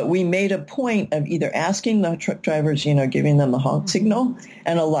 But we made a point of either asking the truck drivers, you know, giving them the honk signal,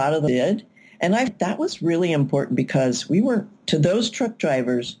 and a lot of them did. And that was really important because to those truck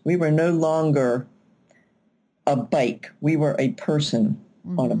drivers, we were no longer a bike. We were a person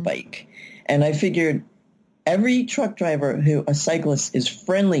on a bike. And I figured every truck driver who a cyclist is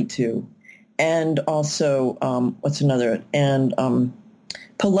friendly to, and also,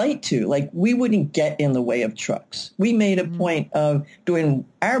 polite to, like, we wouldn't get in the way of trucks. We made a point of doing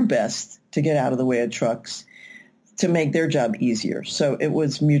our best to get out of the way of trucks to make their job easier. So it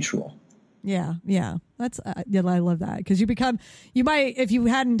was mutual. Yeah. That's I love that, because you might, if you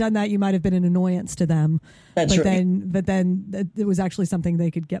hadn't done that, you might have been an annoyance to them. That's right. But then it was actually something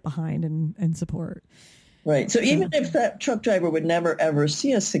they could get behind and support. Right. So even if that truck driver would never ever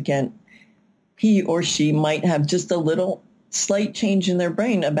see us again, he or she might have just a little slight change in their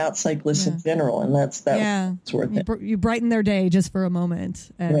brain about cyclists in general, and that's worth it. You brighten their day just for a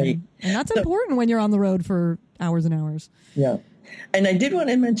moment, and that's important when you're on the road for hours and hours. Yeah. And I did want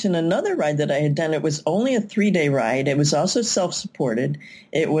to mention another ride that I had done. It was only a 3-day ride. It was also self-supported.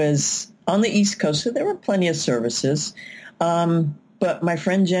 It was on the East Coast, so there were plenty of services. But my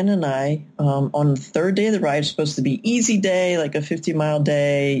friend Jen and I, on the third day of the ride, it was supposed to be easy day, like a 50-mile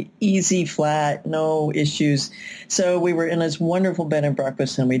day, easy, flat, no issues. So we were in this wonderful bed and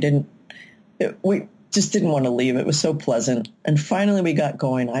breakfast, and just didn't want to leave. It was so pleasant. And finally we got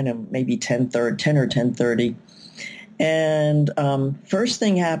going, I don't know, maybe 10 or 10:30. And first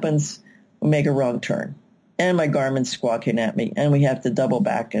thing happens, we make a wrong turn. And my Garmin's squawking at me. And we have to double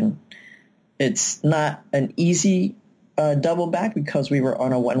back. And it's not an easy double back because we were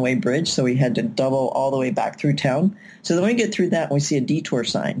on a one-way bridge. So we had to double all the way back through town. So then we get through that and we see a detour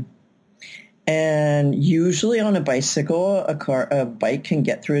sign. And usually on a bicycle, a bike can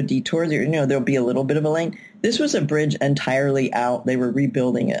get through a detour. There'll be a little bit of a lane. This was a bridge entirely out. They were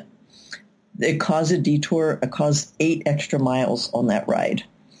rebuilding it. It caused a detour. It caused 8 extra miles on that ride.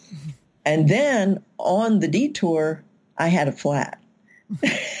 And then on the detour, I had a flat.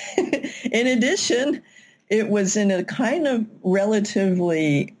 In addition, it was in a kind of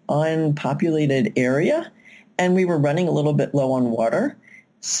relatively unpopulated area, and we were running a little bit low on water.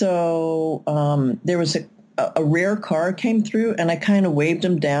 So there was a rare car came through, and I kind of waved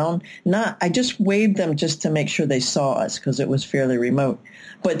them down. I just waved them just to make sure they saw us because it was fairly remote.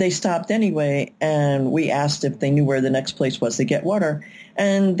 But they stopped anyway, and we asked if they knew where the next place was to get water.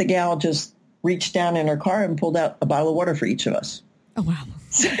 And the gal just reached down in her car and pulled out a bottle of water for each of us. Oh, wow.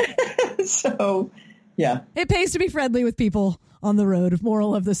 So, yeah. It pays to be friendly with people on the road,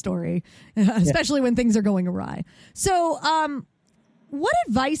 moral of the story, especially when things are going awry. So, what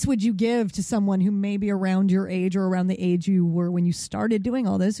advice would you give to someone who may be around your age or around the age you were when you started doing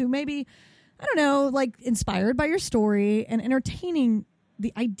all this, who may be, I don't know, like inspired by your story and entertaining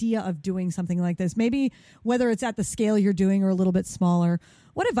the idea of doing something like this? Maybe whether it's at the scale you're doing or a little bit smaller,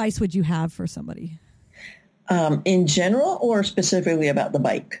 what advice would you have for somebody? In general or specifically about the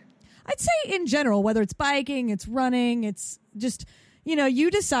bike? I'd say in general, whether it's biking, it's running, it's just, you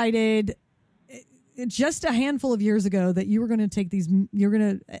decided just a handful of years ago that you were going to you're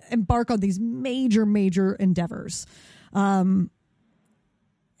going to embark on these major, major endeavors. And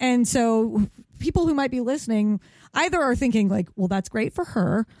so people who might be listening either are thinking like, well, that's great for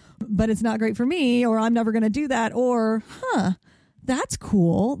her, but it's not great for me, or I'm never going to do that. Or, that's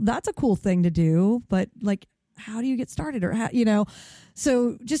cool. That's a cool thing to do. But like, how do you get started? Or,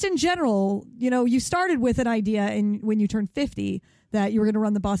 so just in general, you started with an idea when you turned 50 that you were going to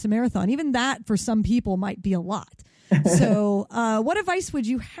run the Boston Marathon. Even that for some people might be a lot. So what advice would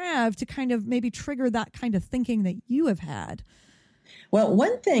you have to kind of maybe trigger that kind of thinking that you have had? Well,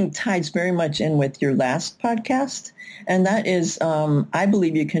 one thing ties very much in with your last podcast, and that is I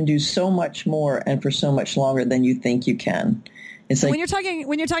believe you can do so much more and for so much longer than you think you can. It's like, when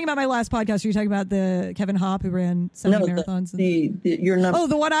you're talking about my last podcast, are you talking about the Kevin Hopp who ran 70 marathons?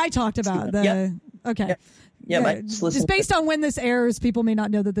 The one I talked about. Okay. Yeah, just based on when this airs, people may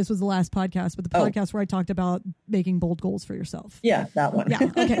not know that this was the last podcast, but the podcast where I talked about making bold goals for yourself. Yeah, that one.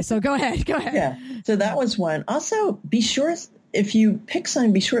 Yeah. Okay. So go ahead. Yeah. So that was one. Also, be sure if you pick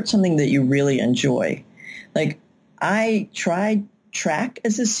something, be sure it's something that you really enjoy. Like I tried track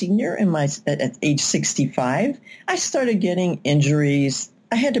as a senior at age 65. I started getting injuries.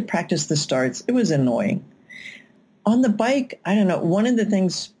 I had to practice the starts. It was annoying. On the bike, I don't know. One of the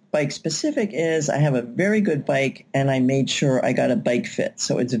things bike specific is I have a very good bike, and I made sure I got a bike fit.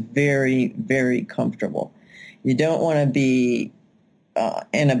 So it's very, very comfortable. You don't want to be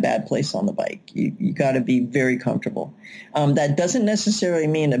in a bad place on the bike. You got to be very comfortable. That doesn't necessarily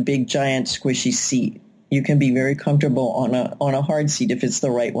mean a big, giant, squishy seat. You can be very comfortable on a hard seat if it's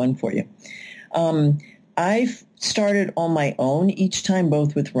the right one for you. I've started on my own each time,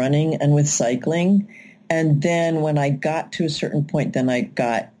 both with running and with cycling. And then when I got to a certain point, then I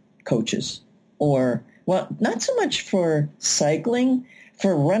got coaches. Not so much for cycling.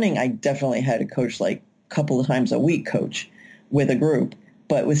 For running, I definitely had a coach, like a couple of times a week coach with a group.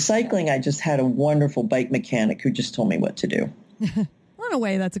 But with cycling, I just had a wonderful bike mechanic who just told me what to do. Well, in a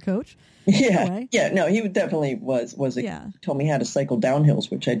way, that's a coach. Yeah. Yeah. No, he definitely told me how to cycle downhills,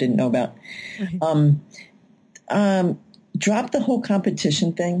 which I didn't know about. Right. Drop the whole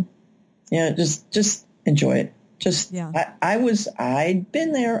competition thing. Just enjoy it. I'd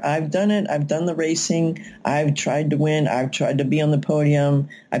been there. I've done it. I've done the racing. I've tried to win. I've tried to be on the podium.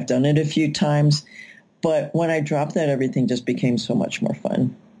 I've done it a few times. But when I dropped that, everything just became so much more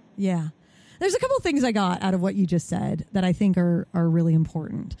fun. Yeah. There's a couple of things I got out of what you just said that I think are really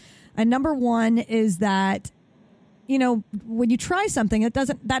important. And number one is that, when you try something,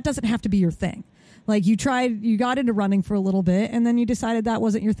 that doesn't have to be your thing. Like you got into running for a little bit and then you decided that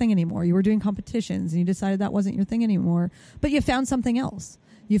wasn't your thing anymore. You were doing competitions and you decided that wasn't your thing anymore, but you found something else.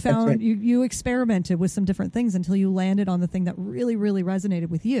 You found, right. you experimented with some different things until you landed on the thing that really, really resonated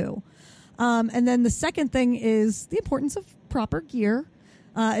with you. And then the second thing is the importance of proper gear.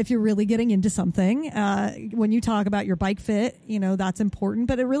 if you're really getting into something. When you talk about your bike fit, that's important,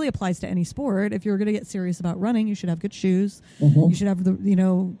 but it really applies to any sport. If you're going to get serious about running, you should have good shoes. Mm-hmm. You should have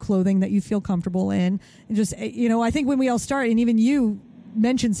the, clothing that you feel comfortable in. And just, I think when we all start, and even you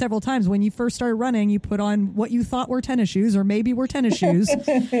mentioned several times, when you first started running, you put on what you thought were tennis shoes, or maybe were tennis shoes,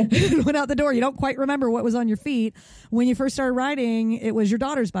 and went out the door. You don't quite remember what was on your feet. When you first started riding, it was your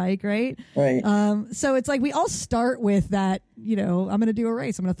daughter's bike, right? Right. So it's like we all start with that, I'm going to do a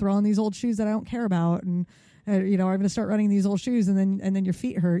race. I'm going to throw on these old shoes that I don't care about. And, I'm going to start running these old shoes, and then your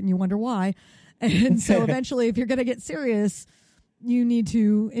feet hurt and you wonder why. And so eventually, if you're going to get serious, you need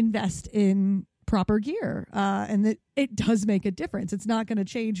to invest in proper gear, and it does make a difference. It's not going to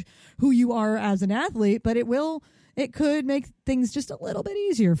change who you are as an athlete, but it could make things just a little bit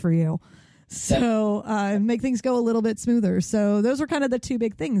easier for you. So make things go a little bit smoother. So those are kind of the two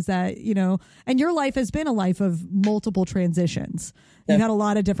big things that, and your life has been a life of multiple transitions. You've had a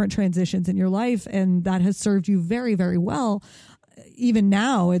lot of different transitions in your life, and that has served you very, very well. Even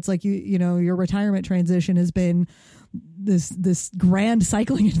now, it's like, your retirement transition has been this grand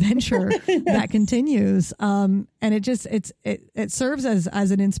cycling adventure that continues. And it serves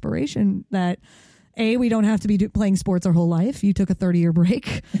as an inspiration that we don't have to be playing sports our whole life. You took a 30-year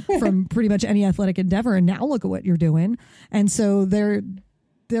break from pretty much any athletic endeavor, and now look at what you're doing. And so there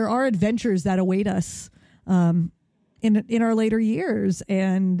are adventures that await us in our later years.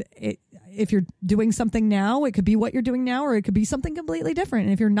 And if you're doing something now, it could be what you're doing now, or it could be something completely different.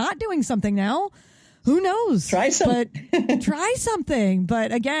 And if you're not doing something now, who knows? Try something.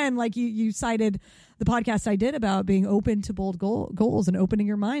 But again, like you cited the podcast I did about being open to bold goals and opening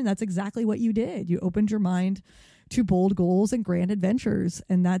your mind. That's exactly what you did. You opened your mind to bold goals and grand adventures.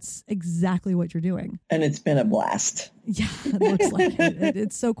 And that's exactly what you're doing. And it's been a blast. Yeah, it looks like it.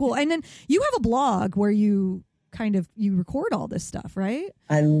 It's so cool. And then you have a blog where you record all this stuff, right?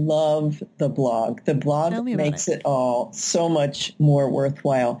 I love the blog. The blog makes it all so much more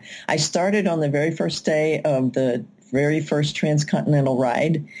worthwhile. I started on the very first day of the very first transcontinental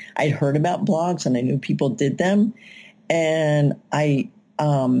ride. I'd heard about blogs and I knew people did them. And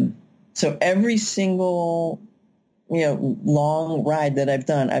so every single, long ride that I've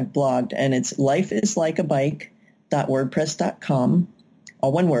done, I've blogged, and it's lifeislikeabike.wordpress.com.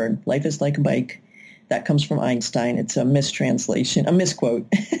 All one word, life is like a bike. That comes from Einstein. It's a mistranslation, a misquote.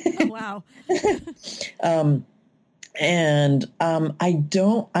 Oh, wow. I'm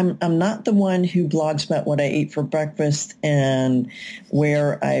not the one who blogs about what I ate for breakfast and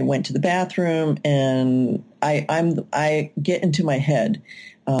where I went to the bathroom, and I get into my head,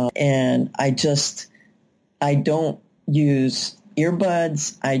 and I don't use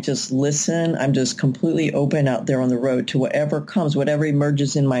earbuds. I just listen. I'm just completely open out there on the road to whatever comes, whatever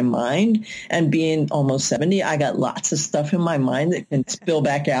emerges in my mind. And being almost 70, I got lots of stuff in my mind that can spill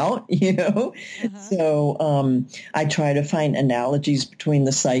back out, Uh-huh. So I try to find analogies between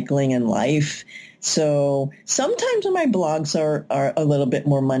the cycling and life. So sometimes my blogs are a little bit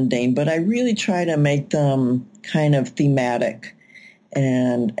more mundane, but I really try to make them kind of thematic.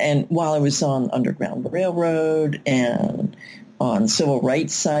 And while I was on Underground Railroad and on civil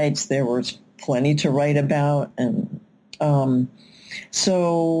rights sites, there was plenty to write about. And blogging,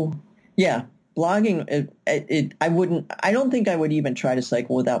 I don't think I would even try to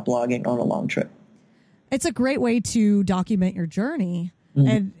cycle without blogging on a long trip. It's a great way to document your journey.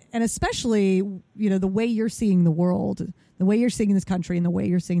 Mm-hmm. And especially, the way you're seeing the world, the way you're seeing this country and the way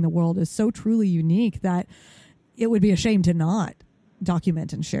you're seeing the world is so truly unique that it would be a shame to not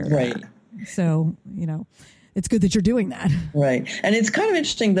document and share right. that. So, it's good that you're doing that. Right. And it's kind of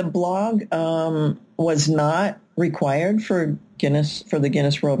interesting. The blog was not required for the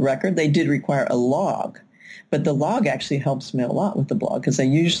Guinness World Record. They did require a log, but the log actually helps me a lot with the blog, because I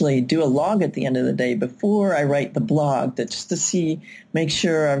usually do a log at the end of the day before I write the blog, just to make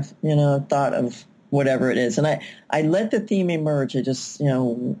sure I've, thought of whatever it is. And I let the theme emerge. I just,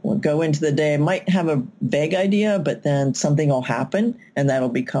 go into the day. I might have a vague idea, but then something will happen and that'll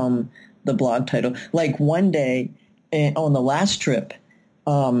become the blog title. Like one day on the last trip,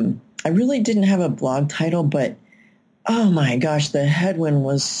 I really didn't have a blog title, but oh my gosh, the headwind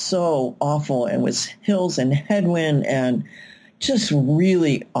was so awful. It was hills and headwind and just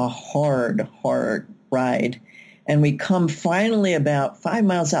really a hard ride. And we come finally about 5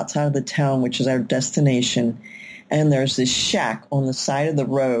 miles outside of the town, which is our destination. And there's this shack on the side of the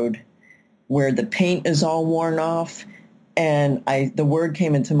road where the paint is all worn off. And the word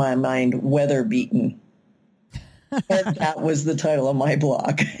came into my mind, weather beaten. And that was the title of my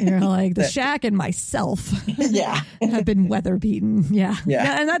blog. You're like, the shack and myself have been weather beaten. Yeah.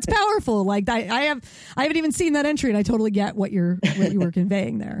 And that's powerful. Like I haven't even seen that entry, and I totally get what you were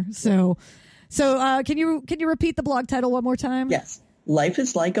conveying there. So can you repeat the blog title one more time? Yes.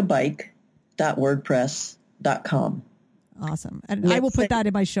 lifeislikeabike.wordpress.com. Awesome. And I will put that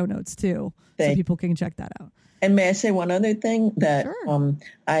in my show notes too, so people can check that out. And may I say one other thing, that Sure.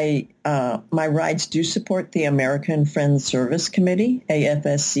 My rides do support the American Friends Service Committee,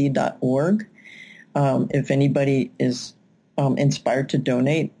 afsc.org. If anybody is inspired to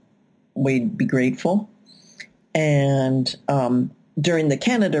donate, we'd be grateful. And during the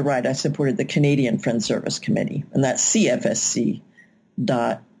Canada ride, I supported the Canadian Friends Service Committee, and that's CFSC.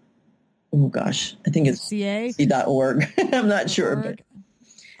 I think it's ca.org. I'm not sure. But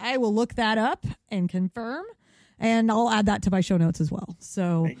I will look that up and confirm, and I'll add that to my show notes as well.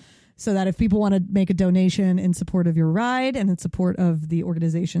 So that if people want to make a donation in support of your ride and in support of the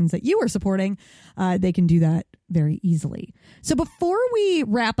organizations that you are supporting, they can do that very easily. So before we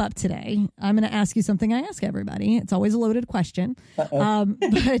wrap up today, I'm going to ask you something I ask everybody. It's always a loaded question.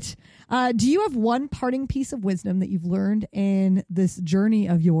 But do you have one parting piece of wisdom that you've learned in this journey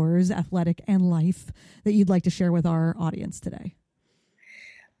of yours, athletic and life, that you'd like to share with our audience today?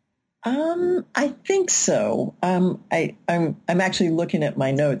 I think so. I'm actually looking at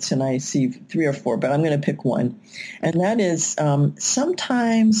my notes, and I see 3 or 4, but I'm going to pick one. And that is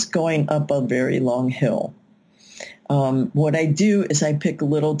sometimes going up a very long hill. What I do is I pick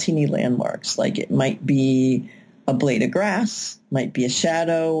little teeny landmarks, like it might be a blade of grass, might be a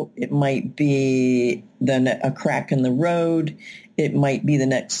shadow, it might be a crack in the road, it might be the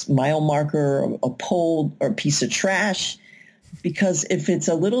next mile marker, a pole, or a piece of trash. Because if it's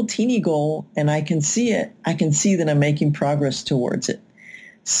a little teeny goal and I can see it, I can see that I'm making progress towards it.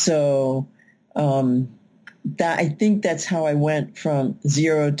 So I think that's how I went from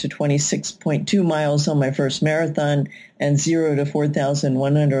 0 to 26.2 miles on my first marathon and 0 to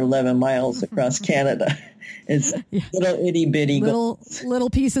 4,111 miles across Canada. It's little itty bitty little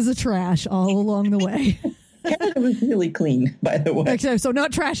pieces of trash all along the way. Canada was really clean, by the way. So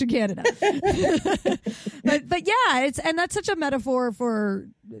not trash in Canada. but yeah, and that's such a metaphor for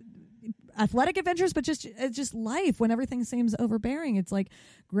athletic adventures, but just life. When everything seems overbearing, it's like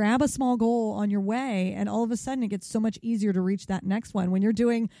grab a small goal on your way, and all of a sudden it gets so much easier to reach that next one. When you're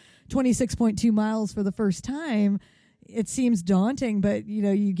doing 26.2 miles for the first time, it seems daunting, but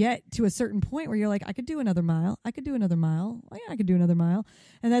you get to a certain point where you're like, I could do another mile. I could do another mile. Oh yeah, I could do another mile.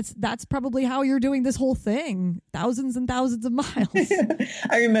 And that's probably how you're doing this whole thing. Thousands and thousands of miles.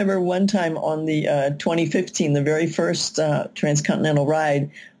 I remember one time on the 2015, the very first transcontinental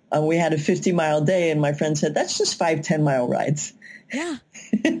ride, we had a 50-mile day, and my friend said, that's just 5 10-mile rides. Yeah.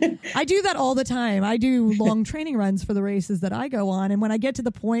 I do that all the time. I do long training runs for the races that I go on. And when I get to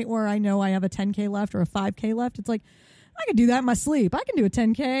the point where I know I have a 10K left or a 5K left, it's like, I could do that in my sleep. I can do a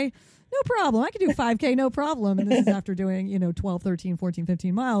 10K, no problem. I can do 5K, no problem. And this is after doing, 12, 13, 14,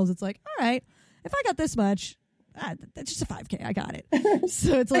 15 miles. It's like, all right, if I got this much, that's just a 5K. I got it.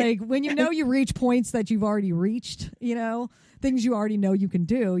 So it's like when you reach points that you've already reached, things you already know you can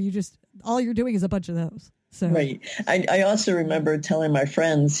do, all you're doing is a bunch of those. So. Right. I also remember telling my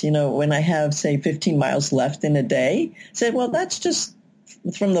friends, when I have, say, 15 miles left in a day, said, well, that's just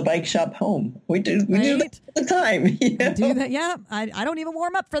from the bike shop home. We do that all the time. I do that. Yeah. I don't even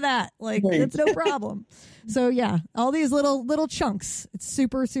warm up for that. Like, That's no problem. So yeah, all these little chunks. It's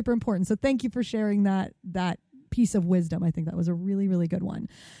super, super important. So thank you for sharing that piece of wisdom. I think that was a really, really good one.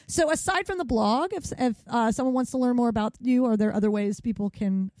 So aside from the blog, if someone wants to learn more about you, are there other ways people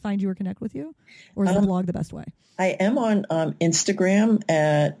can find you or connect with you? Or is the blog the best way? I am on Instagram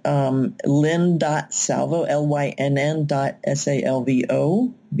at lynn.salvo,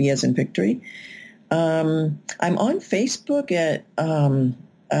 LYNN.SALVO, V as in victory. I'm on Facebook at, I'm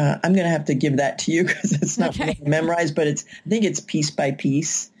going to have to give that to you because it's not memorized, but I think it's Piece by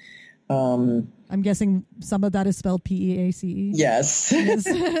Piece. I'm guessing some of that is spelled PEACE. Yes.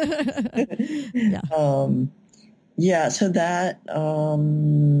 Yeah. So that,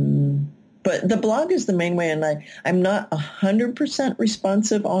 but the blog is the main way, and I'm not 100%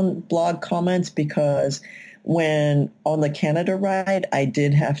 responsive on blog comments because when on the Canada ride, I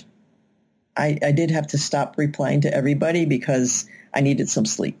did have to stop replying to everybody because I needed some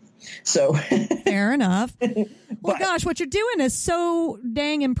sleep. So fair enough. Well, gosh, what you're doing is so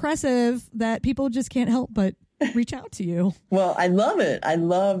dang impressive that people just can't help but reach out to you. Well, I love it. I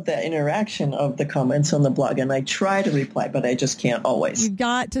love the interaction of the comments on the blog, and I try to reply, but I just can't always. You've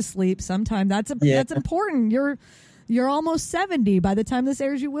got to sleep sometime. That's important. You're you're almost 70. By the time this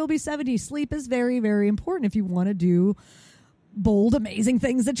airs, you will be 70. Sleep is very, very important if you want to do bold, amazing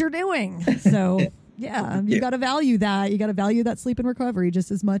things that you're doing. So yeah, you got to value that. You got to value that sleep and recovery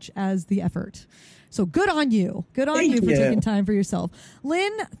just as much as the effort. So good on you. Good on you for taking time for yourself.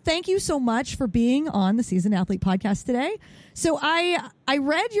 Lynn, thank you so much for being on the Seasoned Athlete podcast today. So I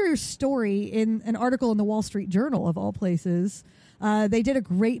read your story in an article in the Wall Street Journal, of all places. They did a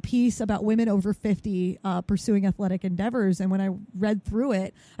great piece about women over 50 pursuing athletic endeavors. And when I read through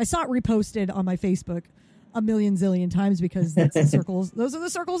it, I saw it reposted on my Facebook a million zillion times because that's the circles. Those are the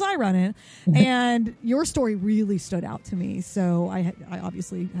circles I run in. And your story really stood out to me. So I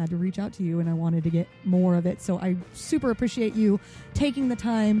obviously had to reach out to you, and I wanted to get more of it. So I super appreciate you taking the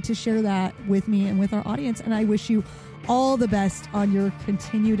time to share that with me and with our audience. And I wish you all the best on your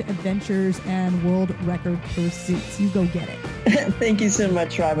continued adventures and world record pursuits. You go get it. Thank you so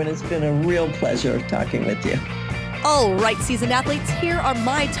much, Robin. It's been a real pleasure talking with you. All right, Seasoned Athletes, here are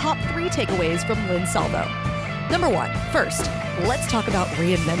my top 3 takeaways from Lynn Salvo. Number 1, first, let's talk about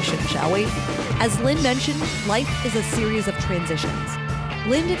reinvention, shall we? As Lynn mentioned, life is a series of transitions.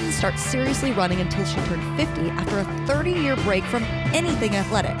 Lynn didn't start seriously running until she turned 50 after a 30-year break from anything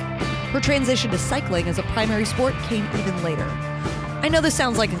athletic. Her transition to cycling as a primary sport came even later. I know this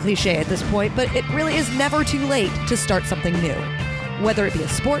sounds like a cliche at this point, but it really is never too late to start something new. Whether it be a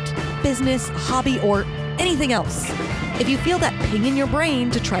sport, business, hobby, or anything else. If you feel that ping in your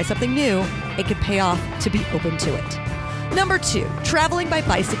brain to try something new, it can pay off to be open to it. Number 2, traveling by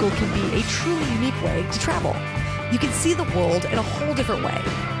bicycle can be a truly unique way to travel. You can see the world in a whole different way.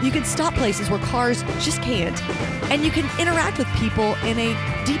 You can stop places where cars just can't, and you can interact with people in a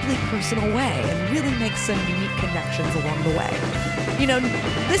deeply personal way and really make some unique connections along the way. You know,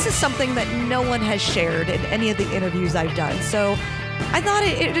 this is something that no one has shared in any of the interviews I've done, so I thought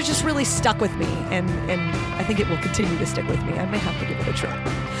it just really stuck with me, and I think it will continue to stick with me. I may have to give it a try.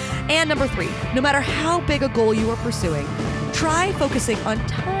 And number 3, no matter how big a goal you are pursuing, try focusing on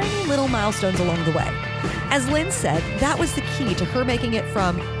tiny little milestones along the way. As Lynn said, that was the key to her making it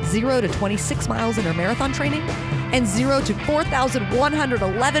from 0 to 26 miles in her marathon training and 0 to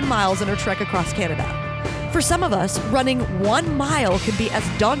 4,111 miles in her trek across Canada. For some of us, running 1 mile can be as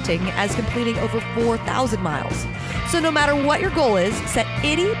daunting as completing over 4,000 miles. So no matter what your goal is, set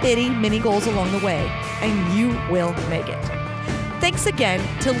itty-bitty mini goals along the way, and you will make it. Thanks again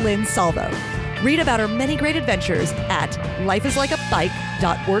to Lynn Salvo. Read about her many great adventures at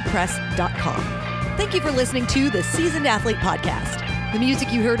lifeislikeabike.wordpress.com. Thank you for listening to the Seasoned Athlete Podcast. The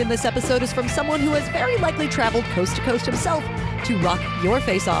music you heard in this episode is from someone who has very likely traveled coast to coast himself to rock your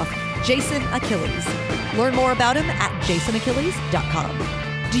face off, Jason Achilles. Learn more about him at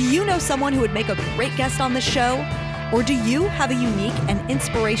jasonachilles.com. Do you know someone who would make a great guest on this show? Or do you have a unique and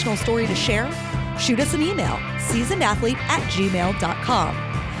inspirational story to share? Shoot us an email, seasonedathlete@gmail.com.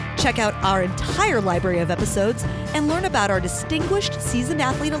 Check out our entire library of episodes and learn about our distinguished Seasoned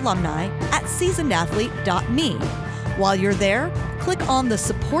Athlete alumni at seasonedathlete.me. While you're there, click on the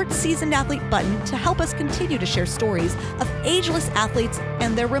Support Seasoned Athlete button to help us continue to share stories of ageless athletes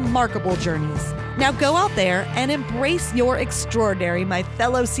and their remarkable journeys. Now go out there and embrace your extraordinary, my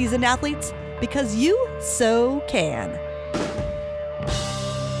fellow seasoned athletes, because you so can.